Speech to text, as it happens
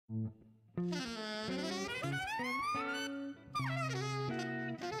Dr.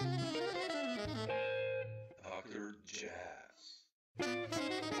 Jazz.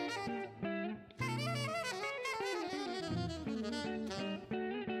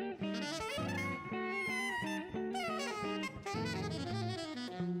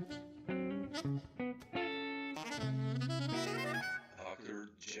 Dr.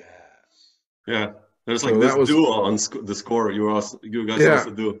 Jazz. Yeah, there's like So this that was, duo on the score. You guys yeah.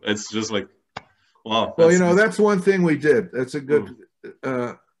 also do. It's just like, wow. Well, that's one thing we did. That's a good.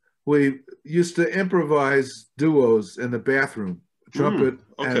 Mm. We used to improvise duos in the bathroom, trumpet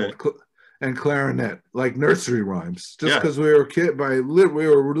okay. and clarinet, like nursery rhymes. Just Yeah. because we were we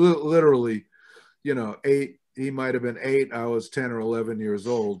were literally, 8. He might have been 8. I was 10 or 11 years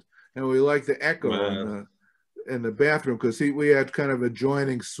old, and we liked the echo in the bathroom because we had kind of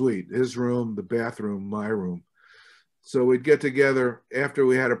adjoining suite. His room, the bathroom, my room. So we'd get together after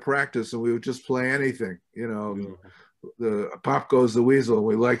we had a practice, and we would just play anything, The Pop Goes the Weasel.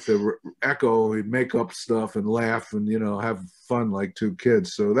 We liked the echo. We'd make up stuff and laugh and have fun like two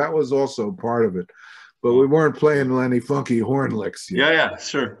kids. So that was also part of it. But we weren't playing any funky horn licks yet. Yeah,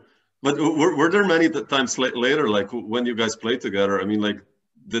 sure. But were there many times later, like when you guys played together? I mean, like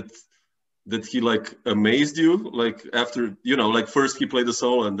did he like amazed you? Like after like first he played the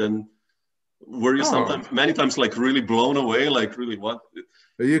solo, and then were you many times like really blown away? Like really what?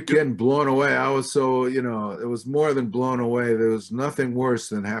 Are you kidding? Blown away. I was so, it was more than blown away. There was nothing worse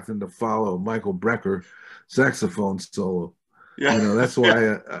than having to follow Michael Brecker saxophone solo. Yeah. That's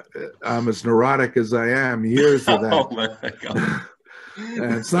why I'm as neurotic as I am, years of that. Oh my God.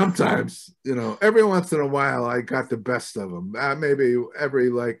 And sometimes, every once in a while, I got the best of them. Maybe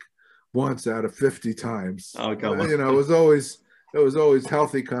every once out of 50 times. Oh, come on. It was always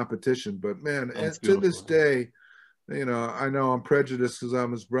healthy competition. But man, to this day, I know I'm prejudiced because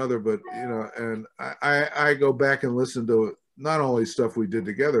I'm his brother, but and I go back and listen to not only stuff we did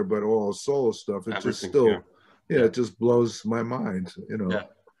together, but all solo stuff. It just still, it just blows my mind.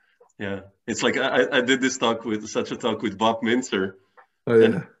 Yeah. It's like I did such a talk with Bob Minzer. Oh,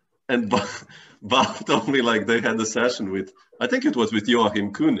 yeah. And Bob told me like they had a session with, I think it was with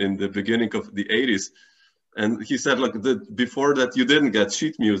Joachim Kuhn in the beginning of the 80s. And he said like before that you didn't get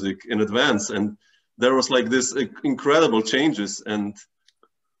sheet music in advance, and there was like this incredible changes, and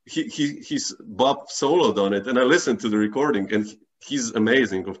he's Bob soloed on it, and I listened to the recording, and he's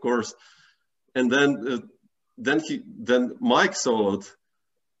amazing, of course. And then Mike soloed,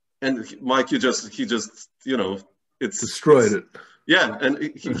 and Mike, he just it's destroyed it. Yeah, and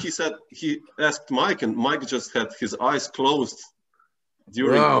he said he asked Mike, and Mike just had his eyes closed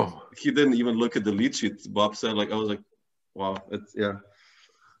during. Wow. He didn't even look at the lead sheet. Bob said, like I was like, wow, yeah.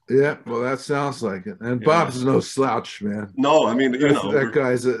 Yeah, well, that sounds like it. And Bob's no slouch, man. No, I mean, that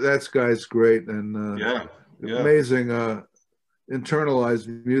guy's great, and amazing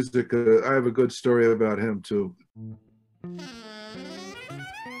internalized music. I have a good story about him too.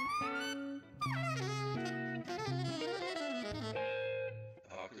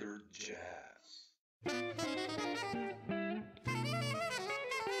 Dr. Jazz.